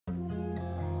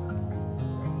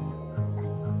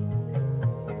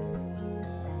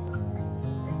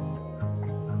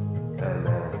Do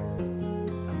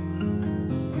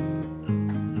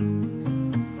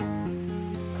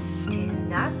you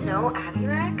not know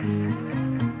Abhimax?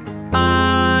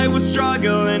 I was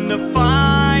struggling to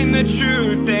find the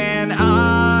truth, and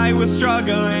I was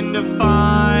struggling to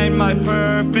find my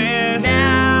purpose.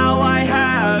 Now I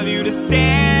have you to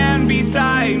stand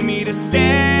beside me, to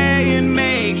stay and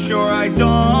make sure I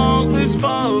don't lose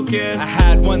focus. I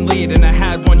had one lead and I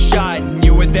had one shot, and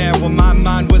you were there when my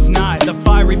mind was not. The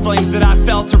fiery flames that I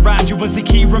felt around you was the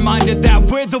key reminder that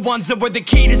we're the ones that were the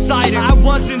key decider. I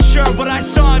wasn't sure what I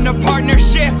saw in a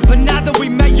partnership, but now that we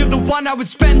met, you're the one I would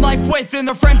spend life with, and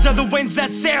the friends are the winds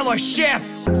that sail our ship.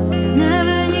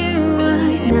 Never knew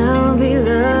I'd now be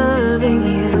loving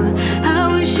you. I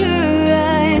was sure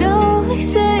I'd only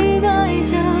save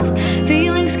myself,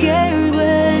 feeling scared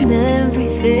when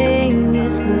everything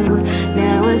is blue.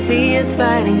 Now I see us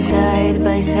fighting side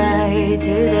by side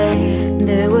today.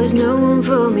 There was no one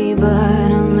for me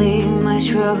but only my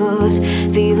struggles,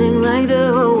 feeling like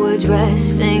the whole world's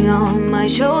resting on my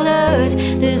shoulders.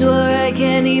 This war I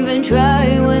can't even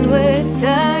try when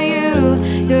without you.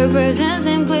 Your presence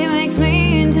simply makes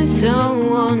me into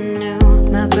someone new.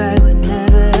 My pride would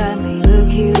never let me look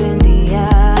you in the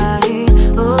eye.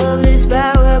 All of this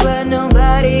power but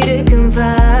nobody to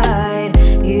confide.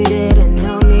 You didn't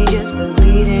know me just for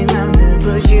beating around the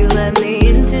bush. You let me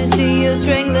in to see your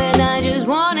strength, and I just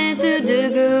wanted to do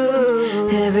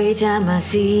good. Every time I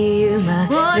see you, my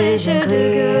vision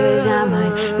clears. I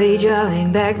might be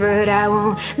drawing back, but I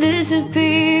won't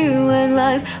disappear. When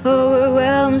life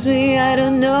overwhelms me, I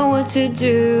don't know what to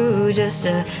do. Just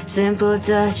a simple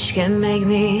touch can make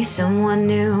me someone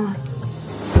new.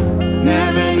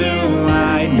 Never knew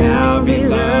I'd now be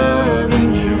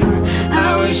loving you.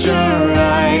 I was sure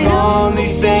I'd only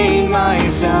save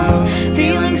myself,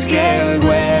 feeling scared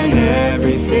when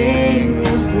everything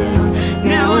was blue.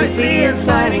 Now I see us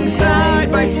fighting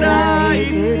side by side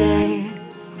today.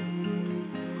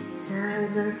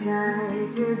 Side by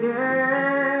side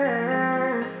today.